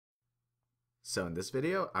So in this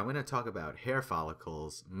video, I'm going to talk about hair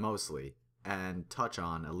follicles mostly and touch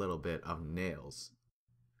on a little bit of nails.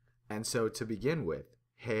 And so to begin with,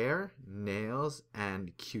 hair, nails,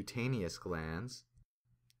 and cutaneous glands,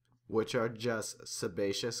 which are just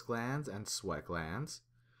sebaceous glands and sweat glands,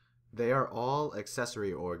 they are all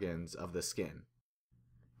accessory organs of the skin.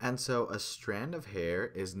 And so a strand of hair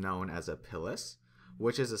is known as a pilus,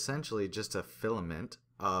 which is essentially just a filament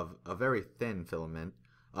of a very thin filament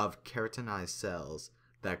of keratinized cells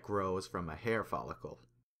that grows from a hair follicle.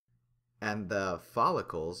 And the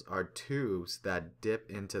follicles are tubes that dip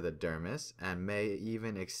into the dermis and may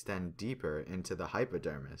even extend deeper into the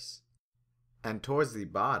hypodermis. And towards the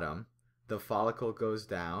bottom, the follicle goes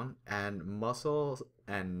down and muscles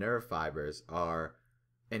and nerve fibers are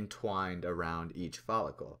entwined around each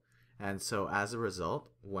follicle. And so as a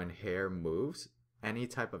result, when hair moves, any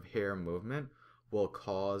type of hair movement will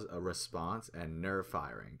cause a response and nerve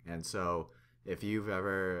firing. And so if you've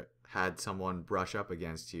ever had someone brush up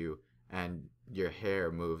against you and your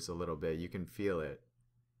hair moves a little bit, you can feel it.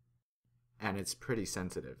 And it's pretty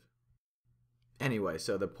sensitive. Anyway,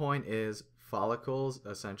 so the point is follicles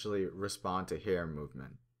essentially respond to hair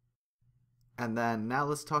movement. And then now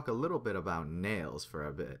let's talk a little bit about nails for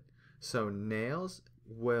a bit. So nails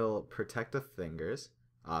will protect the fingers,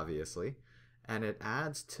 obviously, and it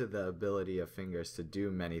adds to the ability of fingers to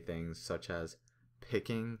do many things such as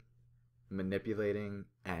picking, manipulating,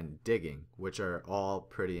 and digging, which are all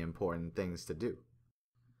pretty important things to do.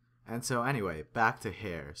 And so anyway, back to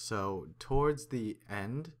hair. So towards the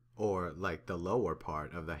end, or like the lower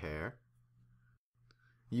part of the hair,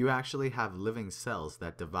 you actually have living cells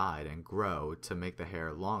that divide and grow to make the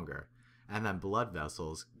hair longer, and then blood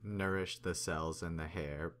vessels nourish the cells in the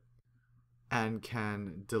hair and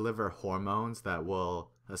can deliver hormones that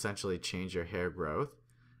will essentially change your hair growth.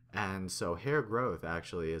 And so hair growth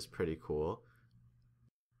actually is pretty cool.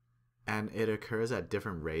 And it occurs at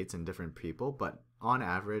different rates in different people, but on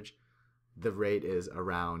average, the rate is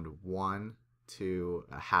around 1 to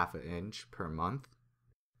a half an inch per month.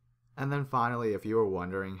 And then finally, if you were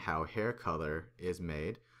wondering how hair color is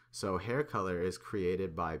made, so hair color is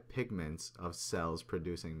created by pigments of cells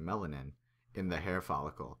producing melanin in the hair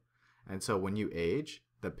follicle. And so when you age,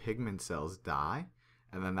 the pigment cells die,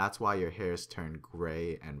 and then that's why your hairs turn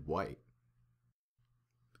gray and white.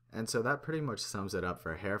 And so that pretty much sums it up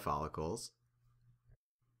for hair follicles.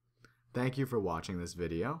 Thank you for watching this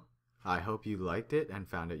video. I hope you liked it and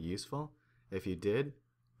found it useful. If you did,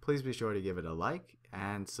 please be sure to give it a like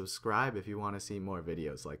and subscribe if you want to see more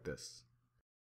videos like this.